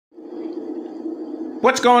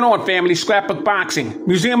What's going on, family? Scrapbook Boxing,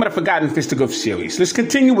 Museum of the Forgotten Fisticuffs Series. Let's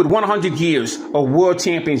continue with 100 years of World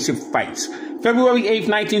Championship fights. February 8,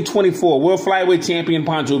 1924, World Flyweight Champion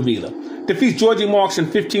Pancho Villa defeats Georgie Marks in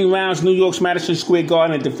 15 rounds, New York's Madison Square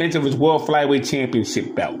Garden, in defense of his World Flyweight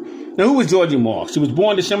Championship belt. Now, who was Georgie Marks? He was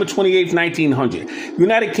born December 28, 1900,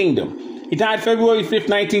 United Kingdom. He died February 5,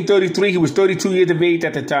 1933. He was 32 years of age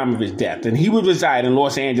at the time of his death, and he would reside in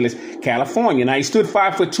Los Angeles, California. Now, he stood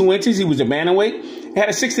 5 foot 2 inches. He was a bantamweight. He had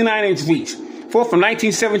a 69-inch reach. Fought from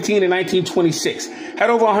 1917 to 1926. Had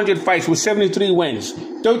over 100 fights with 73 wins,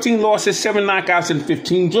 13 losses, 7 knockouts, and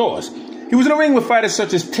 15 draws. He was in the ring with fighters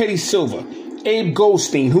such as Teddy Silver, Abe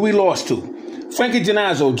Goldstein, who he lost to, Frankie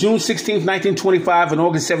Genazzo, June 16, 1925, and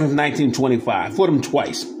August 7, 1925. Fought him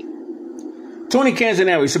twice. Tony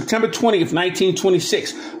Canzaneri, September 20th,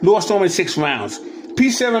 1926, lost to him in 6 rounds.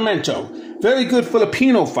 Pete Cerramento, very good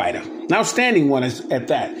Filipino fighter, an outstanding one at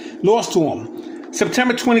that, lost to him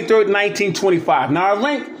September 23rd, 1925. Now, I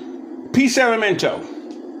rank Pete Cerramento,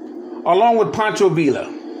 along with Pancho Villa,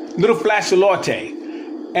 Little Flash Olarte,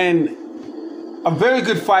 and a very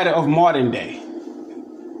good fighter of modern day.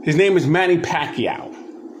 His name is Manny Pacquiao.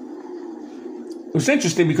 It was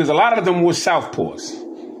interesting because a lot of them were southpaws.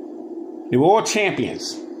 They were all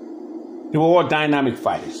champions. They were all dynamic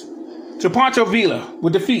fighters. So Pancho Villa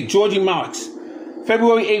would defeat Georgie Marks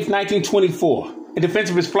February 8, 1924, in defense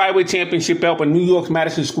of his flyweight championship belt in New York's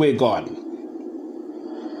Madison Square Garden.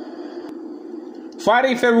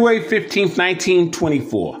 Friday, February 15,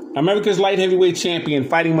 1924, America's light heavyweight champion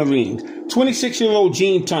Fighting Marines, 26-year-old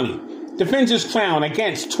Gene Tunney, defends his crown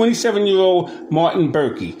against 27-year-old Martin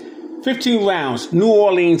Berkey. 15 rounds, New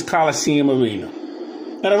Orleans Coliseum Arena.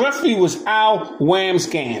 Now, the referee was Al Wham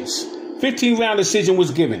Scans. 15-round decision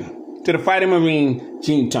was given to the Fighting Marine,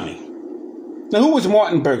 Gene Tunney. Now, who was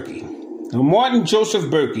Martin Berkey? Now, Martin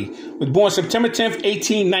Joseph Berkey was born September 10th,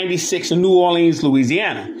 1896 in New Orleans,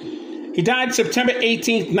 Louisiana. He died September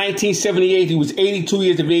 18th, 1978. He was 82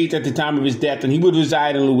 years of age at the time of his death, and he would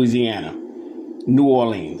reside in Louisiana, New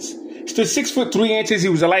Orleans. He stood 6 foot 3 inches. He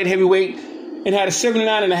was a light heavyweight and had a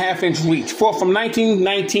 79.5-inch reach. Fought from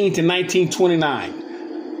 1919 to 1929.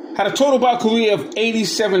 Had a total bout career of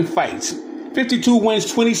 87 fights, 52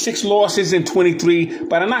 wins, 26 losses, and 23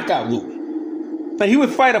 by the knockout route. Now, he would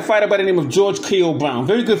fight a fighter by the name of George K.O. Brown.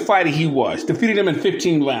 Very good fighter he was. Defeated him in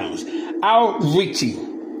 15 rounds. Al Ricci,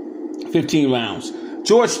 15 rounds.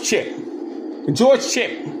 George Chip. And George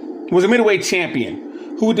Chip was a middleweight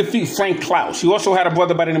champion who would defeat Frank Klaus. He also had a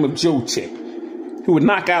brother by the name of Joe Chip, who would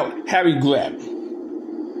knock out Harry Greb.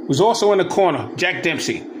 Was also in the corner, Jack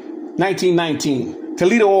Dempsey, 1919.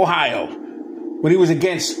 Toledo, Ohio, when he was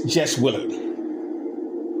against Jess Willard.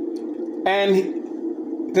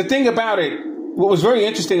 And the thing about it, what was very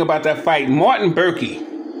interesting about that fight, Martin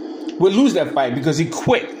Berkey would lose that fight because he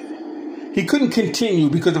quit. He couldn't continue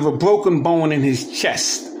because of a broken bone in his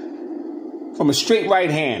chest from a straight right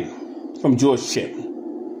hand from George Chip.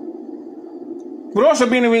 Would also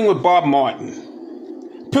be in the ring with Bob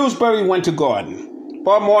Martin. Pillsbury went to Garden.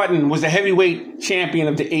 Bob Martin was the heavyweight champion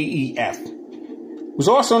of the AEF. Was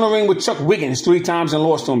also in the ring with Chuck Wiggins 3 times and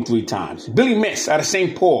lost to him 3 times. Billy Miss out of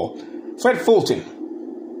St. Paul, Fred Fulton,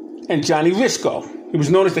 and Johnny Risco. He was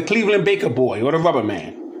known as the Cleveland Baker Boy or the Rubber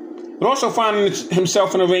Man. But also found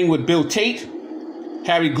himself in the ring with Bill Tate,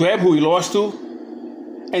 Harry Greb, who he lost to,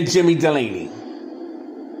 and Jimmy Delaney.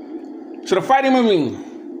 So the Fighting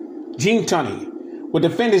Marine, Gene Tunney, would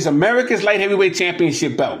defend his America's Light Heavyweight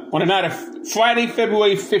Championship belt on the night of Friday,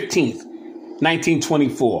 February 15th,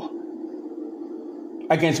 1924.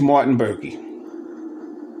 Against Martin Berkey.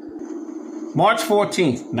 March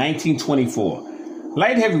 14th, 1924.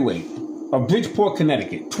 Light heavyweight of Bridgeport,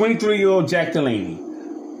 Connecticut, 23-year-old Jack Delaney.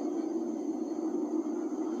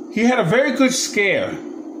 He had a very good scare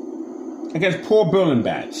against Paul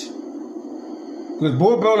Berlenbach. Because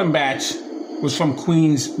Paul Berlenbach was from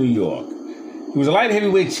Queens, New York. He was a light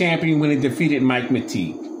heavyweight champion when he defeated Mike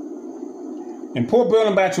McTeague. And Paul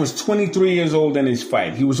Berlenbach was 23 years old in his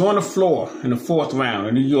fight. He was on the floor in the 4th round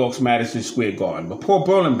in New York's Madison Square Garden. But Paul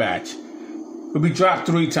Berlenbach would be dropped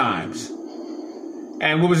 3 times.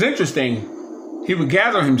 And what was interesting, he would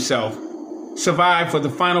gather himself, survive for the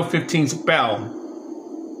final 15th bell,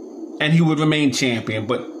 and he would remain champion.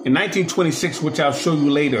 But in 1926, which I'll show you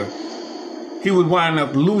later, he would wind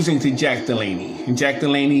up losing to Jack Delaney. And Jack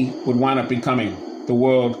Delaney would wind up becoming the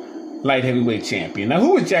world light heavyweight champion. Now,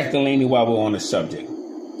 who was Jack Delaney while we're on the subject?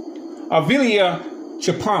 Arvelia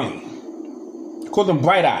Chapani, called him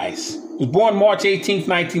Bright Eyes. He was born March 18th,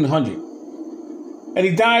 1900. And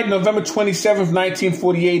he died November 27th,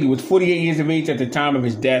 1948. He was 48 years of age at the time of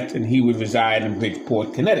his death, and he would reside in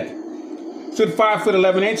Bridgeport, Connecticut. Stood 5 foot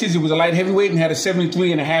 11 inches. He was a light heavyweight and had a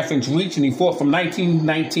 73.5-inch reach, and he fought from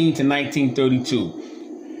 1919 to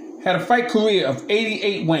 1932. Had a fight career of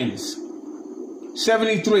 88 wins.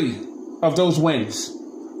 73 of those wins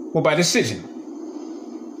were by decision.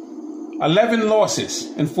 11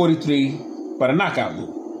 losses and 43 by the knockout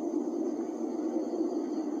route.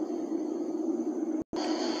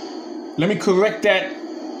 Let me correct that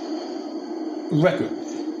record,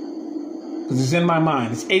 because it's in my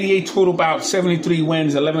mind. It's 88 total bouts, 73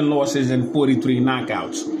 wins, 11 losses, and 43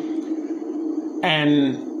 knockouts.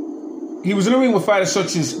 And he was in the ring with fighters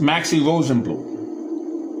such as Maxie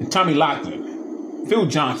Rosenbloom and Tommy Loughlin, Phil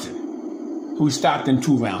Johnson, who he stopped in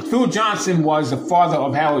 2 rounds. Phil Johnson was the father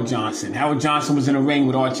of Howard Johnson. Howard Johnson was in the ring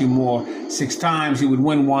with Archie Moore 6 times. He would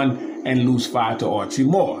win 1 and lose 5 to Archie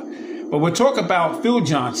Moore. But we'll talk about Phil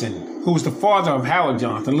Johnson, who was the father of Howard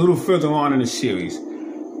Johnson, a little further on in the series.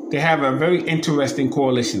 They have a very interesting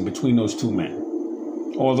correlation between those 2 men,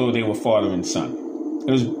 although they were father and son.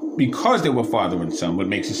 It was because they were father and son what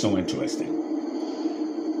makes it so interesting.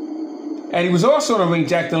 And he was also in the ring,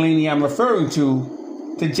 Jack Delaney, I'm referring to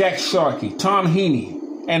Jack Sharkey, Tom Heaney,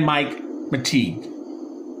 and Mike McTeague,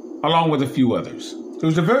 along with a few others. He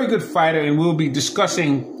was a very good fighter, and we'll be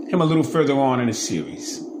discussing him a little further on in the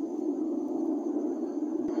series.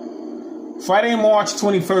 Friday, March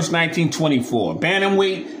 21st, 1924.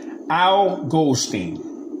 Bantamweight Al Goldstein,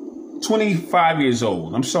 25 years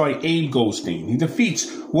old. Abe Goldstein. He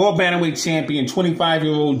defeats world bantamweight champion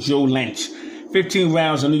 25-year-old Joe Lynch, 15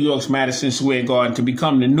 rounds in New York's Madison Square Garden, to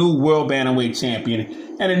become the new world bantamweight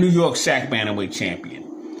champion and a New York SAC bantamweight champion.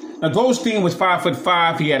 Now, Goldstein was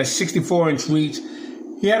 5'5". He had a 64-inch reach.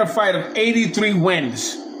 He had a fight of 83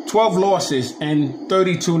 wins, 12 losses, and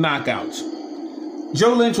 32 knockouts.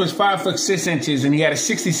 Joe Lynch was 5'6" and he had a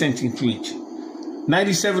 60-inch reach,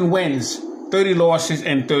 97 wins, 30 losses,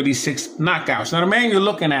 and 36 knockouts. Now, the man you're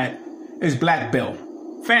looking at is Black Bill.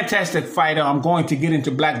 Fantastic fighter. I'm going to get into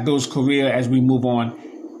Black Bill's career as we move on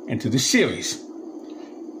into the series.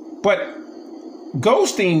 But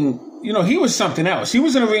Goldstein, he was something else. He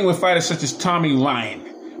was in the ring with fighters such as Tommy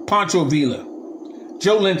Ryan, Pancho Villa,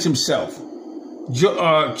 Joe Lynch himself,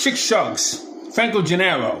 Chick Shuggs, Franco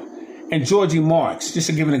Gennaro, and Georgie Marks, just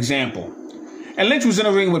to give an example. And Lynch was in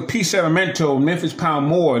the ring with Pete Saramento, Memphis Pound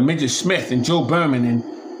Moore, and Midget Smith, and Joe Berman,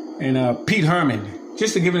 and Pete Herman,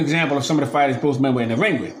 just to give an example of some of the fighters both men were in the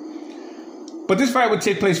ring with. But this fight would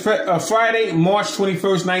take place Friday, March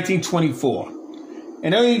 21st, 1924.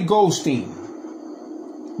 And Abe Goldstein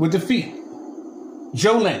would defeat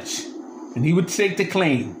Joe Lynch, and he would take the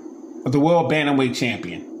claim of the world bantamweight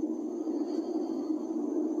champion.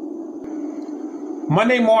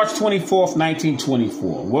 Monday, March 24th,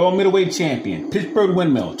 1924. World middleweight champion, Pittsburgh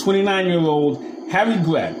Windmill, 29-year-old Harry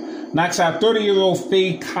Greb knocks out 30-year-old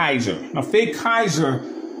Fade Kaiser. Now, Fade Kaiser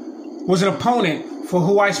was an opponent for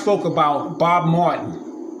who I spoke about, Bob Martin,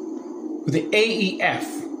 with the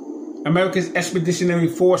AEF, America's Expeditionary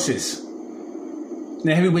Forces, in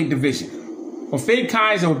the heavyweight division. Well, Fade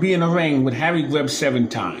Kaiser would be in the ring with Harry Greb 7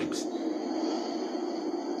 times.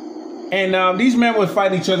 And these men would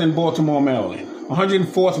fight each other in Baltimore, Maryland.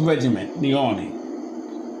 104th Regiment, the Army.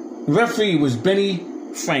 The referee was Benny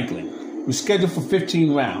Franklin. He was scheduled for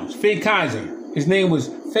 15 rounds. Fade Kaiser, his name was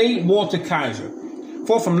Fade Walter Kaiser,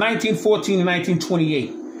 fought from 1914 to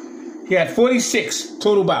 1928. He had 46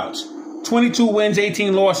 total bouts, 22 wins,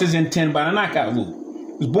 18 losses, and 10 by the knockout route.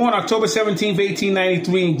 He was born October 17,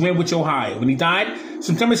 1893 in Greenwich, Ohio. When he died,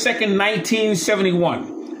 September 2nd,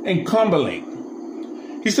 1971 in Cumberland.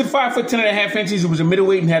 He stood 5'10.5" inches. He was a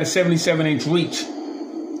middleweight and had a 77-inch reach.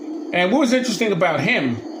 And what was interesting about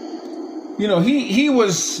him, he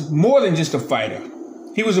was more than just a fighter.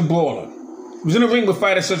 He was a brawler. He was in the ring with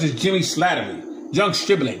fighters such as Jimmy Slattery, Young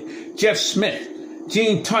Stribling, Jeff Smith,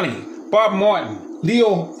 Gene Tunney, Bob Martin,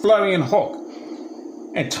 Leo Florian Hawk,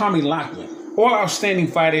 and Tommy Loughlin. All outstanding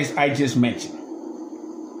fighters I just mentioned.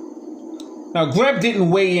 Now, Greb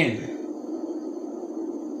didn't weigh in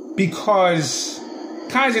because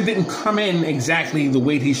Kaiser didn't come in exactly the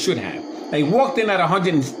weight he should have. Now, he walked in at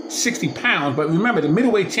 160 pounds, but remember, the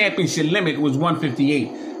middleweight championship limit was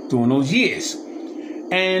 158 during those years.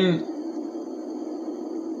 And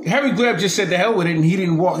Harry Greb just said the hell with it, and he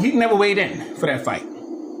didn't walk. He never weighed in for that fight.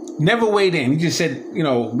 Never weighed in. He just said, we're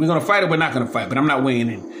going to fight or we're not going to fight, but I'm not weighing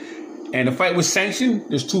in. And the fight was sanctioned.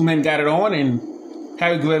 Those 2 men got it on, and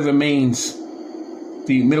Harry Greb remains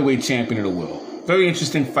the middleweight champion of the world. Very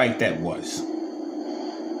interesting fight that was.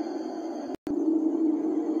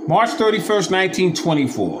 March 31st,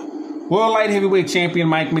 1924. World light heavyweight champion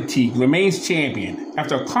Mike McTeague remains champion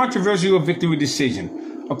after a controversial victory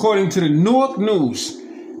decision. According to the Newark News,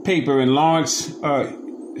 paper and Lawrence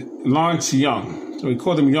Young. So we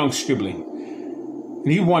called him Young Stribling.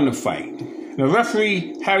 And he won the fight. The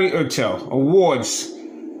referee, Harry Ertel, awards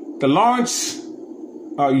the Lawrence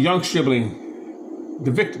Young Stribling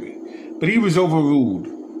the victory. But he was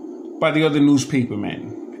overruled by the other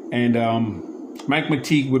newspapermen. And Mike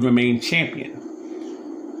McTeague would remain champion.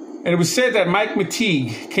 And it was said that Mike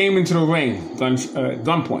McTeague came into the ring,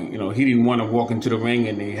 gunpoint. You know, he didn't want to walk into the ring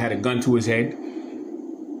and he had a gun to his head.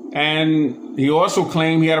 And he also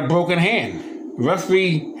claimed he had a broken hand.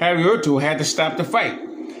 Referee Harry Ertel had to stop the fight.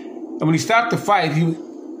 And when he stopped the fight,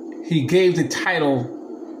 he gave the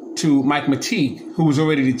title to Mike McTeague, who was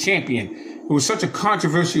already the champion. It was such a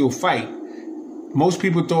controversial fight. Most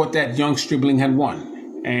people thought that Young Stribling had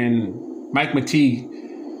won. And Mike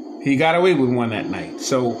McTeague, he got away with one that night.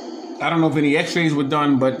 So I don't know if any x-rays were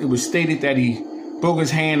done, but it was stated that he broke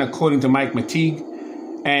his hand according to Mike McTeague.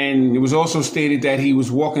 And it was also stated that he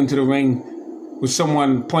was walking to the ring with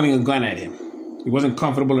someone pointing a gun at him. He wasn't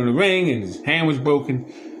comfortable in the ring and his hand was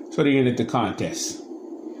broken, so they ended the contest.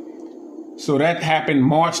 So that happened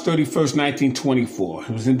March 31st, 1924. It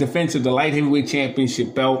was in defense of the light heavyweight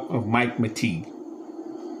championship belt of Mike McTeague.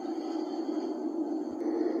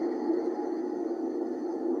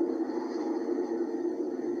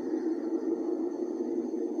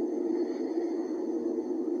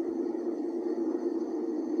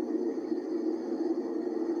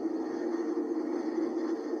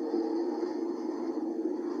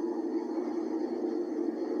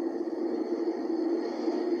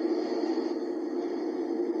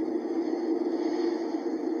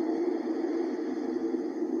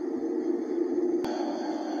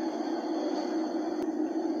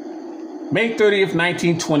 May 30th,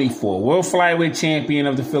 1924, World Flyweight Champion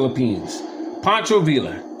of the Philippines, Pancho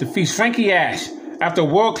Villa defeats Frankie Ash after a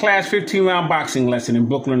world-class 15-round boxing lesson in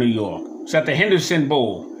Brooklyn, New York. It's at the Henderson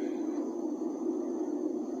Bowl.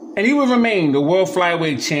 And he will remain the World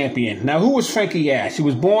Flyweight Champion. Now, who was Frankie Ash? He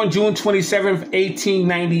was born June 27th,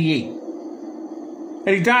 1898.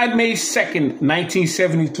 And he died May 2nd,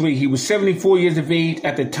 1973. He was 74 years of age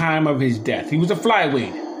at the time of his death. He was a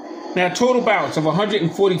flyweight. Now, total bouts of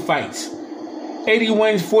 140 fights. 80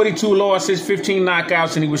 wins, 42 losses, 15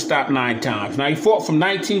 knockouts, and he was stopped 9 times. Now, he fought from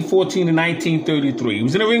 1914 to 1933. He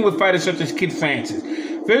was in the ring with fighters such as Kid Francis.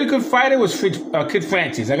 Very good fighter was Kid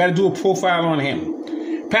Francis. I got to do a profile on him.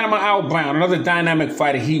 Panama Al Brown, another dynamic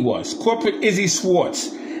fighter he was. Corporate Izzy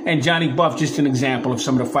Swartz and Johnny Buff, just an example of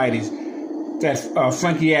some of the fighters that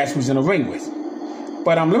Frankie Ash was in the ring with.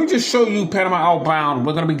 But let me just show you Panama Al Brown.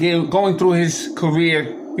 We're going to be going through his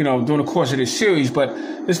career, you know, during the course of this series, but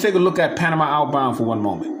let's take a look at Panama Al Brown for one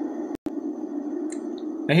moment.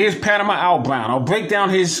 Now here's Panama Al Brown. I'll break down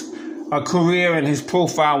his career and his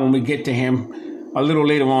profile when we get to him a little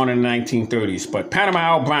later on in the 1930s. But Panama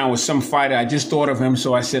Al Brown was some fighter. I just thought of him,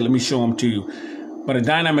 so I said, let me show him to you. But a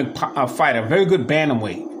dynamic fighter, very good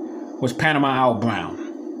bantamweight, was Panama Al Brown.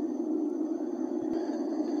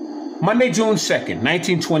 Monday, June 2nd,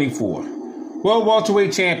 1924. World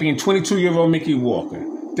welterweight champion, 22-year-old Mickey Walker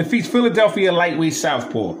defeats Philadelphia lightweight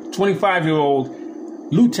southpaw, 25-year-old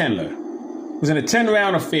Lou Tendler. It was in a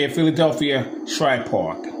 10-round affair at Philadelphia Shrine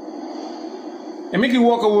Park. And Mickey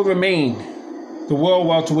Walker will remain the world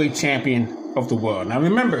welterweight champion of the world. Now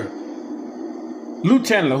remember, Lou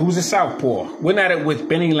Tendler, who was a southpaw, went at it with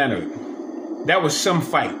Benny Leonard. That was some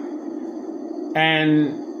fight.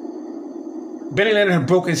 And Benny Leonard had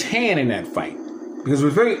broke his hand in that fight because it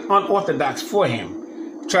was very unorthodox for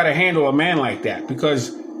him to try to handle a man like that,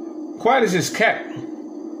 because quiet as it's kept,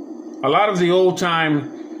 a lot of the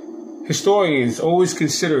old-time historians always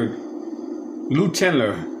considered Lou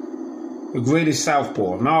Tendler the greatest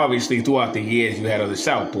southpaw. Now, obviously, throughout the years, you had other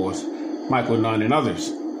southpaws, Michael Nunn and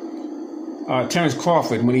others. Terrence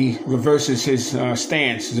Crawford, when he reverses his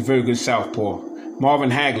stance, is a very good southpaw. Marvin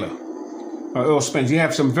Hagler, Earl Spence. You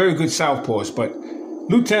have some very good southpaws, but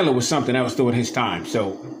Lou Tendler was something else during his time.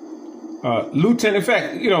 So, Lou Tendler, in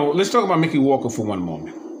fact, you know, let's talk about Mickey Walker for one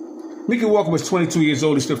moment. Mickey Walker was 22 years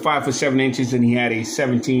old. He stood 5 foot 7 inches, and he had a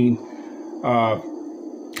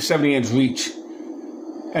 70-inch reach.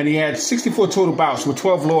 And he had 64 total bouts with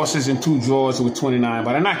 12 losses and 2 draws with 29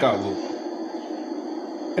 by the knockout route.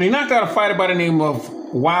 And he knocked out a fighter by the name of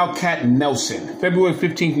Wildcat Nelson, February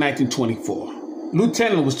 15, 1924. Lou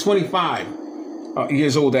Tendler was 25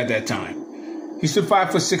 years old at that time. He stood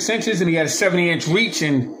 5 foot 6 inches, and he had a 70-inch reach,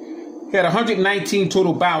 and he had 119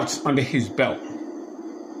 total bouts under his belt.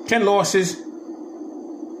 10 losses.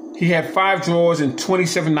 He had 5 draws and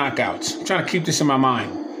 27 knockouts. I'm trying to keep this in my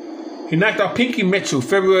mind. He knocked out Pinky Mitchell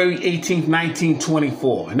February 18,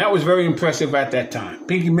 1924. And that was very impressive at that time.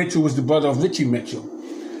 Pinky Mitchell was the brother of Richie Mitchell.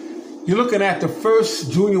 you're looking at the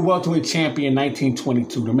first junior welterweight champion in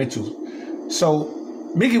 1922, the Mitchells.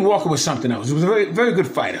 So Mickey Walker was something else. He was a very, very good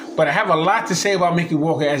fighter. But I have a lot to say about Mickey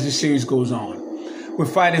Walker as the series goes on,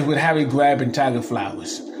 with fighters with Harry Greb and Tiger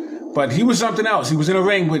Flowers. But he was something else. He was in a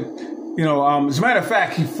ring with, as a matter of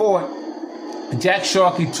fact, he fought Jack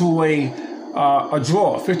Sharkey to a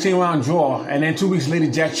draw, 15-round draw, and then 2 weeks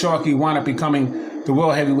later, Jack Sharkey wound up becoming the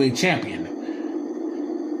world heavyweight champion.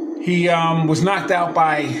 He was knocked out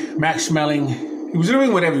by Max Schmeling. He was in the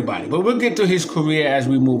ring with everybody, but we'll get to his career as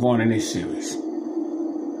we move on in this series.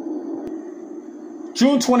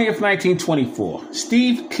 June 20th, 1924,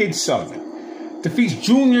 Steve Kid Sullivan defeats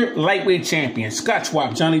junior lightweight champion Scott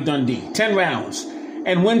Swap Johnny Dundee, 10 rounds,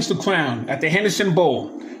 and wins the crown at the Henderson Bowl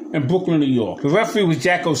in Brooklyn, New York. The referee was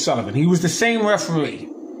Jack O'Sullivan. He was the same referee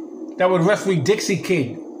that would referee Dixie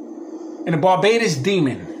Kid and the Barbados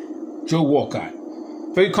Demon, Joe Walcott.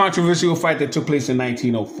 Very controversial fight that took place in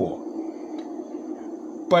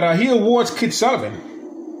 1904. But he awards Kid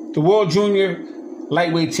Sullivan the World Junior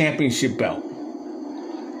Lightweight Championship belt.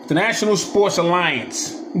 The National Sports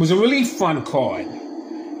Alliance was a relief fund card.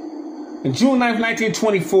 In June 9,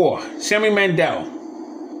 1924, Sammy Mandel,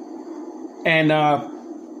 and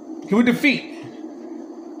he would defeat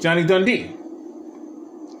Johnny Dundee.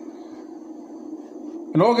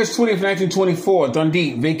 On August 20th, 1924,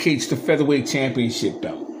 Dundee vacates the featherweight championship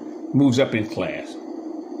belt, moves up in class.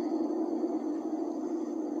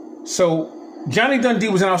 So Johnny Dundee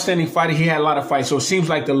was an outstanding fighter. He had a lot of fights, so it seems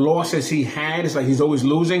like the losses he had, it's like he's always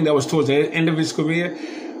losing. That was towards the end of his career.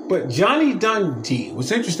 But Johnny Dundee,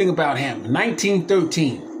 what's interesting about him,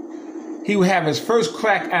 1913, he would have his first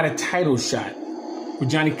crack at a title shot with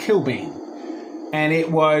Johnny Kilbane. And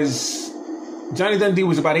Johnny Dundee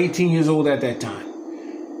was about 18 years old at that time.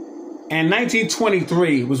 And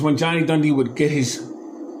 1923 was when Johnny Dundee would get his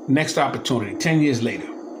next opportunity, 10 years later.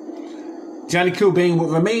 Johnny Kilbane would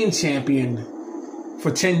remain champion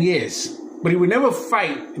for 10 years, but he would never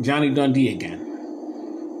fight Johnny Dundee again.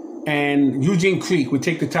 And Eugene Creek would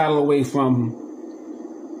take the title away from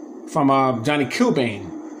Johnny Kilbane,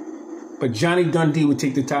 but Johnny Dundee would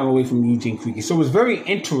take the title away from Eugene Creek. So it was very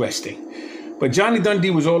interesting. But Johnny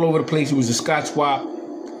Dundee was all over the place. He was a Scott Swap.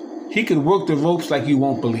 He could work the ropes like you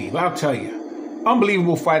won't believe. I'll tell you.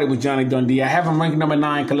 Unbelievable fighter with Johnny Dundee. I have him ranked number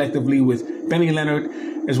 9 collectively with Benny Leonard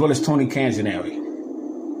as well as Tony Canzoneri.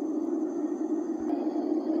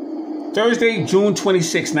 Thursday, June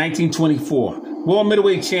 26, 1924. World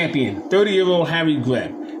middleweight champion, 30-year-old Harry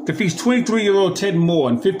Greb, defeats 23-year-old Ted Moore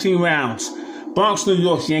in 15 rounds, Bronx, New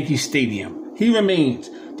York's Yankee Stadium. He remains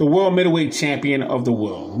the world middleweight champion of the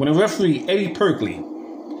world, when a referee, Eddie Perkley,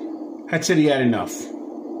 had said he had enough.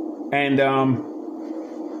 And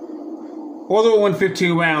although it won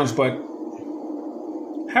 15 rounds, but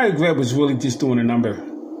Harry Greb was really just doing a number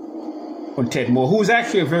on Ted Moore, who was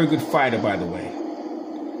actually a very good fighter, by the way.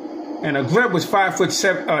 And Greb was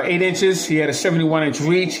 5'8" He had a 71-inch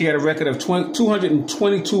reach. He had a record of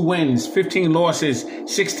 222 wins, 15 losses,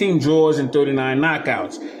 16 draws, and 39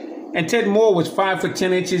 knockouts. And Ted Moore was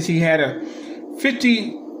 5'10". He had a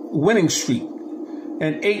 50 winning streak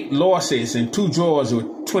and 8 losses and 2 draws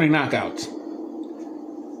with 20 knockouts.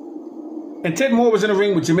 And Ted Moore was in the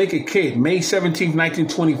ring with Jamaica Kid, May 17,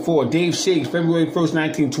 1924. Dave Shiggs, February 1st,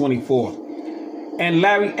 1924. And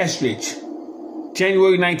Larry Estridge,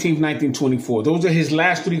 January 19, 1924. Those are his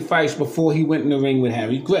last 3 fights before he went in the ring with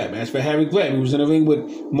Harry Greb. As for Harry Greb, he was in the ring with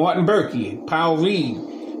Martin Berkey, Powell Reed,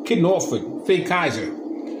 Kid Norford, Faye Kaiser,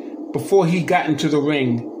 before he got into the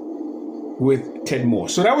ring with Ted Moore.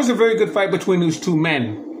 So that was a very good fight between those two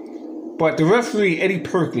men. But the referee, Eddie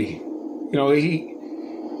Perkley,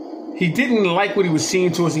 he didn't like what he was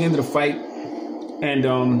seeing towards the end of the fight. And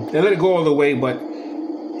they let it go all the way, but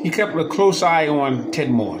he kept a close eye on Ted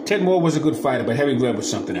Moore. Ted Moore was a good fighter, but Harry Greb was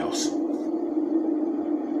something else.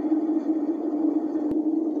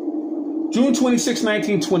 June 26,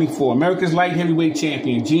 1924, America's light heavyweight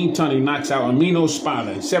champion Gene Tunney knocks out Amino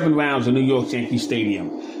Spada in 7 rounds in New York's Yankee Stadium,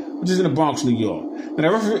 which is in the Bronx, New York. And the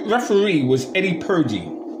referee was Eddie Purgey.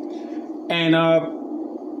 And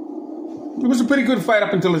it was a pretty good fight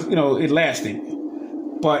up until it lasted.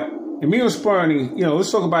 But Amino Spada,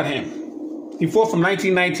 let's talk about him. He fought from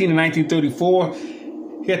 1919 to 1934.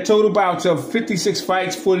 He had total bouts of 56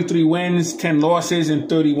 fights, 43 wins, 10 losses, and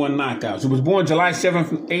 31 knockouts. He was born July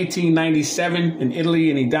 7th, 1897 in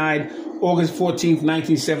Italy, and he died August 14th,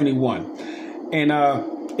 1971 in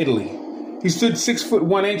Italy. He stood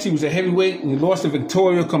 6'1". He was a heavyweight, and he lost to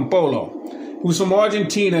Vittorio Campolo. He was from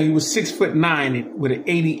Argentina. He was 6'9" with an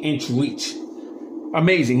 80-inch reach.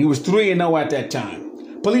 Amazing. He was 3-0 at that time.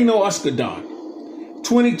 Paulino Uscadon,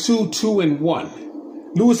 22-2-1.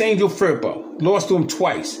 Louis Angel Firpo, lost to him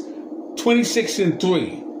twice,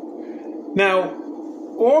 26-3. Now,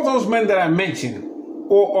 all those men that I mentioned,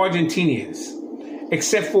 all Argentinians,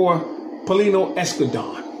 except for Paulino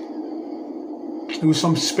Escudon. He was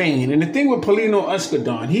from Spain. And the thing with Paulino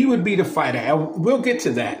Escudon, he would be the fighter. We'll get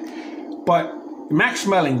to that. But Max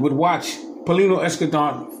Schmeling would watch Paulino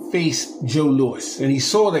Escudon face Joe Louis. And he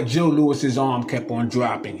saw that Joe Louis's arm kept on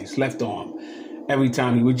dropping, his left arm, every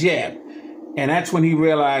time he would jab. And that's when he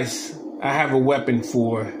realized, I have a weapon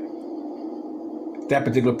for that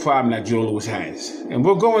particular problem that Joe Louis has. And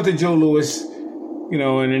we'll go into Joe Louis, in the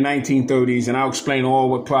 1930s, and I'll explain all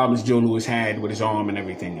what problems Joe Louis had with his arm and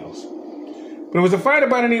everything else. But it was a fighter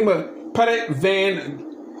by the name of Perret van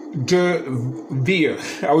der Veer.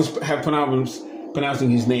 I always have pronouncing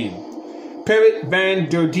his name. Perret van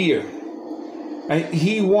der Veer.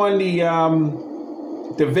 He won the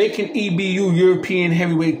vacant EBU European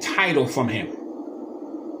heavyweight title from him.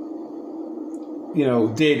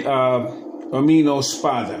 Did Amino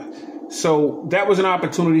Spada. So that was an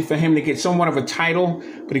opportunity for him to get somewhat of a title,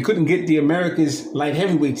 but he couldn't get the America's light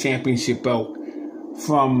heavyweight championship belt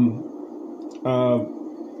from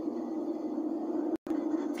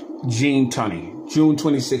Gene Tunney, June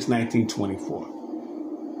 26, 1924.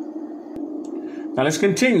 Now let's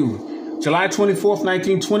continue. July 24th,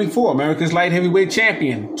 1924, America's light heavyweight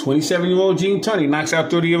champion, 27-year-old Gene Tunney knocks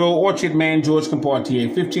out 30-year-old Orchard man George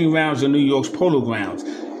Compartier, 15 rounds in New York's Polo Grounds.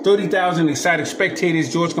 30,000 excited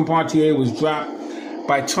spectators. George Compartier was dropped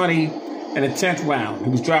by Tunney in the 10th round. He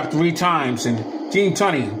was dropped 3 times, and Gene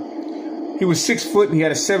Tunney, he was 6 foot and he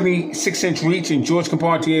had a 76-inch reach, and George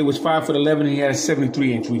Compartier was 5'11" and he had a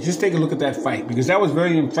 73-inch reach. Just take a look at that fight, because that was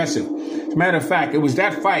very impressive. As a matter of fact, it was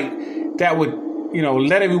that fight that would,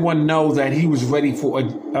 let everyone know that he was ready for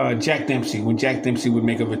Jack Dempsey, when Jack Dempsey would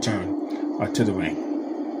make a return to the ring.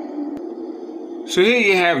 So here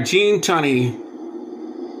you have Gene Tunney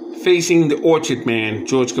facing the Orchard man,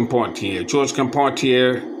 George Compartier. George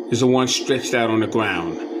Compartier is the one stretched out on the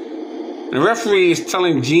ground. The referee is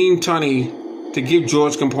telling Gene Tunney to give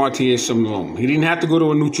George Compartier some room. He didn't have to go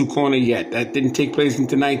to a neutral corner yet. That didn't take place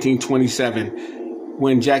until 1927,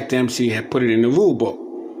 when Jack Dempsey had put it in the rule book.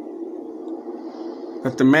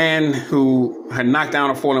 But the man who had knocked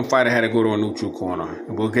down a fallen fighter had to go to a neutral corner.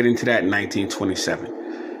 And we'll get into that in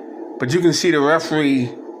 1927. But you can see the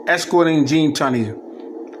referee escorting Gene Tunney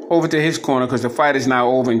over to his corner, because the fight is now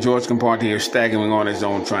over and George Compartier is staggering on his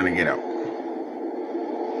own, trying to get up.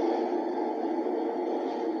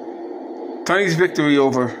 Tunney's victory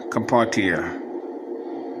over Compartier.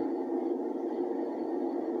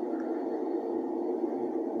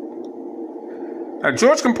 Now,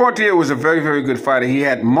 George Compartier was a very, very good fighter. He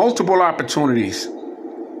had multiple opportunities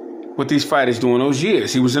with these fighters during those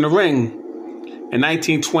years. He was in the ring in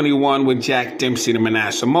 1921 with Jack Dempsey, the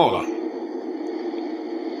Manasseh Mola.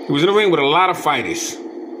 He was in the ring with a lot of fighters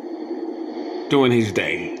during his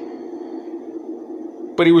day.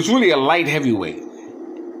 But he was really a light heavyweight.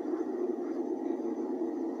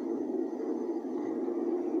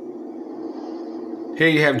 Here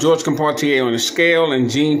you have George Compartier on the scale and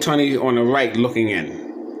Gene Tunney on the right looking in.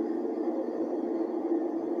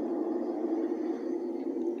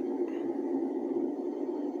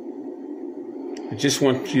 I just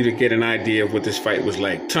want you to get an idea of what this fight was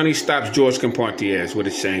like. Tunney stops George Compartier, is what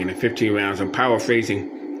it's saying, in 15 rounds. I'm paraphrasing.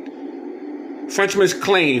 Frenchman's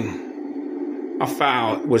claim a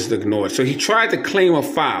foul was ignored. So he tried to claim a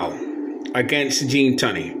foul against Gene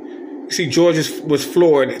Tunney. You see, George was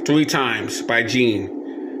floored 3 times by Gene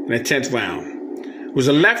in the 10th round. It was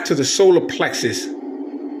a left to the solar plexus,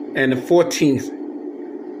 and the 14th,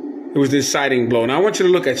 it was the deciding blow. Now, I want you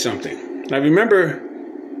to look at something. Now, remember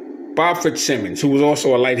Bob Fitzsimmons, who was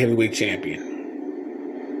also a light heavyweight champion.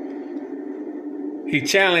 He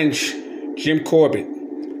challenged Jim Corbett,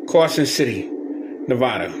 Carson City,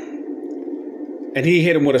 Nevada, and he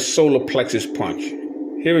hit him with a solar plexus punch.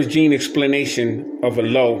 Here is Gene's explanation of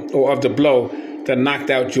the blow that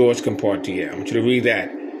knocked out George Compartier. I want you to read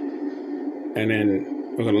that, and then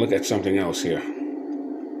we're going to look at something else here.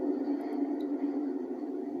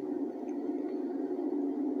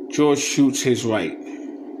 George shoots his right.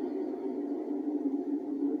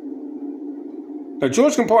 Now,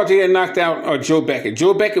 George Compartier knocked out Joe Beckett.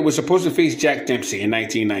 Joe Beckett was supposed to face Jack Dempsey in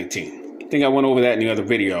 1919. I think I went over that in the other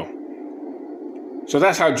video. So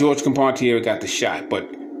that's how George Compartier got the shot. But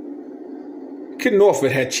Kid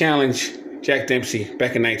Norford had challenged Jack Dempsey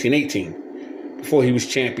back in 1918 before he was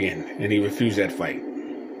champion, and he refused that fight.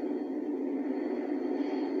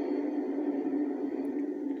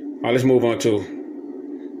 All right, let's move on to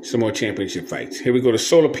some more championship fights. Here we go, the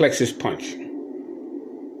solar plexus punch.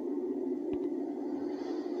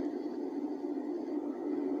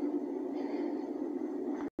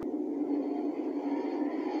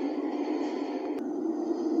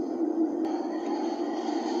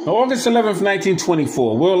 On August 11th,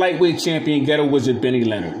 1924, World Lightweight Champion Ghetto Wizard Benny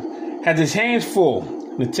Leonard had his hands full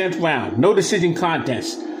in the 10th round, no decision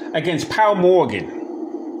contest, against Powell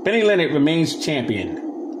Morgan. Benny Leonard remains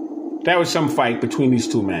champion. That was some fight between these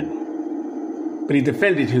two men, but he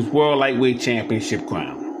defended his World Lightweight Championship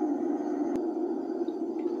crown.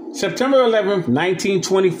 September 11th,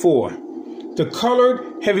 1924, the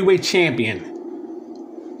colored heavyweight champion.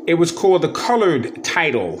 It was called the colored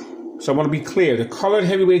title. So I want to be clear. The colored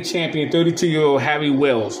heavyweight champion, 32-year-old Harry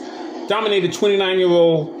Wells, dominated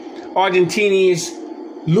 29-year-old Argentinian's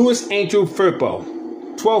Luis Angel Firpo.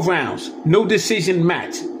 12 rounds. No decision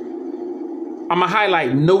match. I'm going to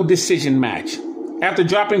highlight no decision match. After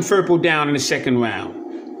dropping Firpo down in the second round.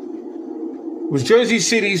 It was Jersey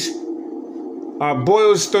City's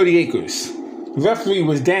Boyle's 30 Acres. The referee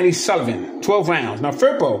was Danny Sullivan. 12 rounds. Now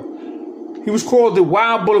Firpo, he was called the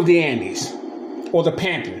Wild Bull of the Andes, or the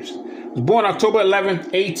Panthers. He was born October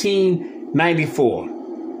 11th, 1894.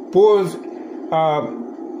 Born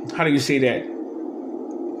of, how do you say that?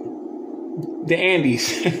 The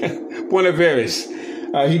Andes. Buenos Aires.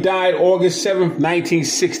 He died August 7th,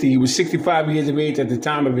 1960. He was 65 years of age at the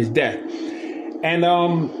time of his death. And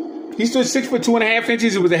he stood 6 foot 2.5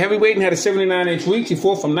 inches. He was a heavyweight and had a 79-inch reach. He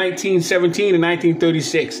fought from 1917 to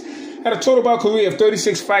 1936. Had a total bout career of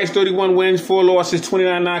 36 fights, 31 wins, 4 losses,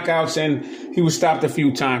 29 knockouts, and he was stopped a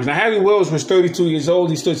few times. Now, Harry Wells was 32 years old.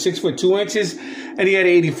 He stood 6 foot 2 inches, and he had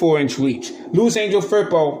an 84-inch reach. Luis Angel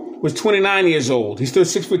Firpo was 29 years old. He stood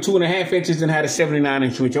 6 foot 2.5 inches and had a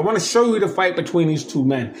 79-inch reach. I want to show you the fight between these two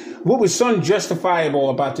men. What was so unjustifiable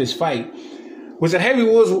about this fight was that Harry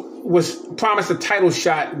Wells was promised a title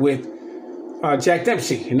shot with Jack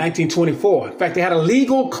Dempsey in 1924. In fact, they had a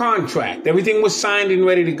legal contract. Everything was signed and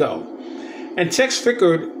ready to go. And Tex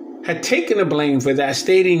Fickard had taken the blame for that,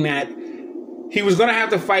 stating that he was going to have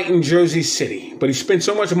to fight in Jersey City. But he spent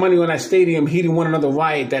so much money on that stadium, he didn't want another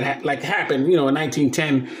riot that happened, in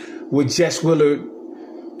 1910 with Jess Willard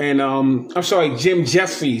and, Jim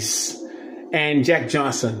Jeffries and Jack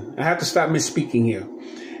Johnson. I have to stop misspeaking here.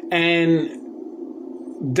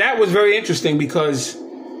 And that was very interesting because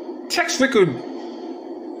Tex Fickard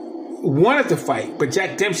wanted to fight, but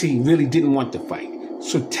Jack Dempsey really didn't want to fight.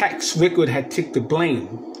 So Tex Fickard had taken the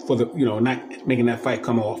blame for not making that fight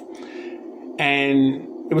come off. And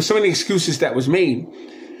there were so many excuses that was made.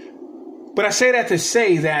 But I say that to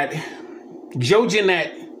say that Joe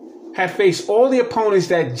Jeanette had faced all the opponents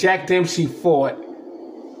that Jack Dempsey fought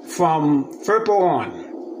from Firpo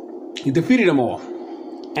on. He defeated them all.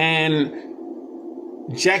 And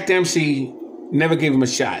Jack Dempsey never gave him a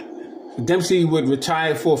shot. Dempsey would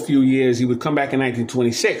retire for a few years. He would come back in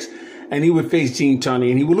 1926. And he would face Gene Tunney,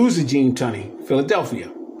 and he would lose to Gene Tunney,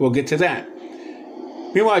 Philadelphia. We'll get to that.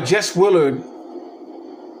 Meanwhile, Jess Willard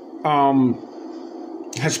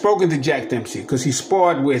had spoken to Jack Dempsey because he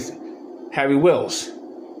sparred with Harry Wells.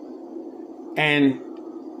 And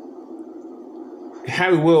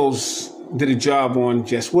Harry Wells did a job on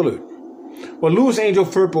Jess Willard. Well, Luis Angel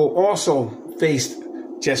Firpo also faced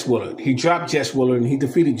Jess Willard. He dropped Jess Willard, and he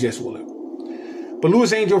defeated Jess Willard. But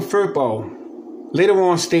Luis Angel Firpo later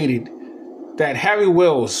on stated that Harry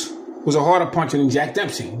Wells was a harder puncher than Jack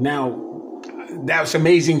Dempsey. Now, that's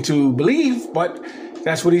amazing to believe, but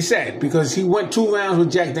that's what he said, because he went 2 rounds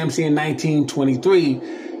with Jack Dempsey in 1923,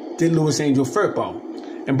 did Luis Angel Firpo.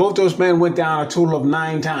 And both those men went down a total of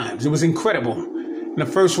 9 times. It was incredible. In the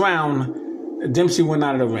first round, Dempsey went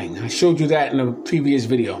out of the ring. I showed you that in a previous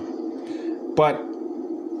video. But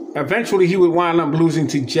eventually he would wind up losing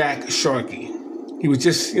to Jack Sharkey. He was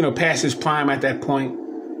just, past his prime at that point.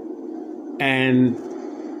 And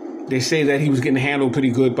they say that he was getting handled pretty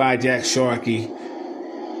good by Jack Sharkey.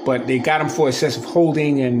 But they got him for excessive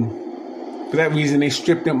holding, and for that reason, they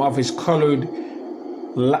stripped him of his colored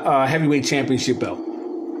heavyweight championship belt.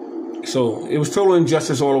 So it was total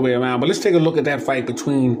injustice all the way around. But let's take a look at that fight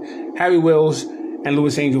between Harry Wells and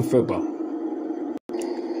Luis Angel Firpo.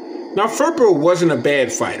 Now, Firpo wasn't a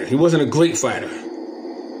bad fighter. He wasn't a great fighter.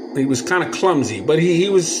 He was kind of clumsy, but he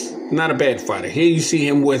was not a bad fighter. Here you see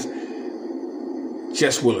him with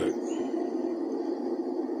Jess Willard.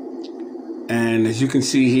 And as you can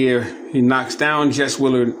see here, he knocks down Jess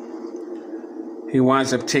Willard. He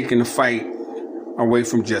winds up taking the fight away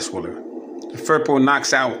from Jess Willard. Firpo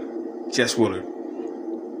knocks out Jess Willard.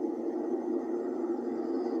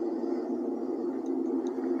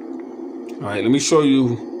 All right, let me show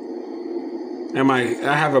you.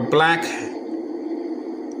 I have a black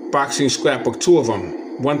boxing scrapbook, 2 of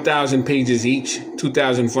them, 1,000 pages each,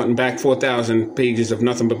 2,000 front and back, 4,000 pages of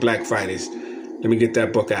nothing but black fighters. Let me get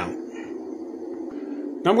that book out.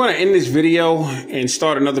 Now I'm going to end this video and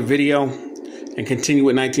start another video and and continue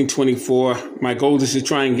with 1924. My goal is to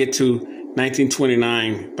try and get to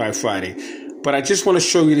 1929 by Friday. But I just want to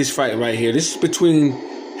show you this fight right here. This is between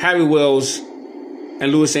Harry Wells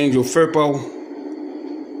and Louis Angel Firpo.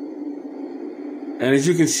 And as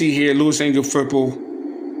you can see here, Louis Angel Firpo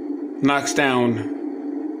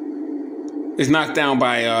is knocked down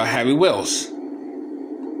by Harry Wells.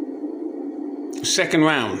 Second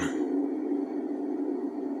round.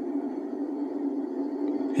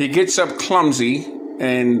 He gets up clumsy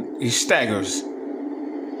and he staggers.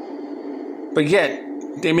 But yet,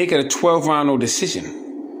 they make it a 12-round decision.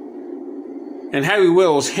 And Harry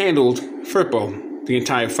Wells handled Firpo the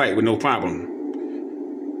entire fight with no problem.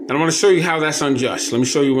 And I want to show you how that's unjust. Let me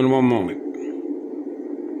show you in one moment.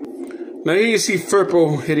 Now here you see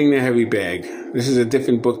Firpo hitting the heavy bag. This is a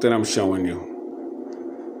different book that I'm showing you.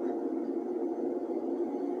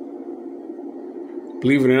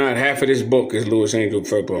 Believe it or not, half of this book is Louis Angel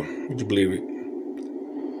Firpo. Would you believe it?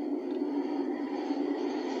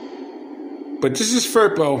 But this is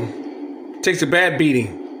Firpo. Takes a bad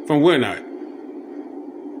beating from Winard.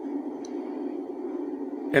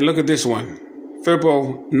 And look at this one.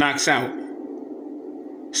 Firpo knocks out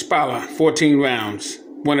Spala, 14 rounds,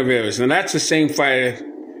 one of errors. And that's the same fighter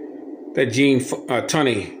that Gene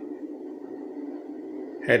Tunney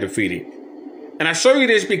had defeated. And I show you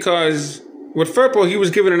this because with Firpo, he was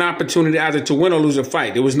given an opportunity either to win or lose a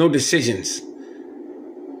fight. There was no decisions.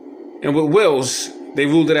 And with Wells, they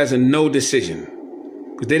ruled it as a no decision.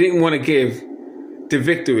 Because they didn't want to give the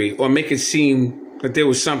victory or make it seem that there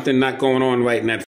was something not going on right in that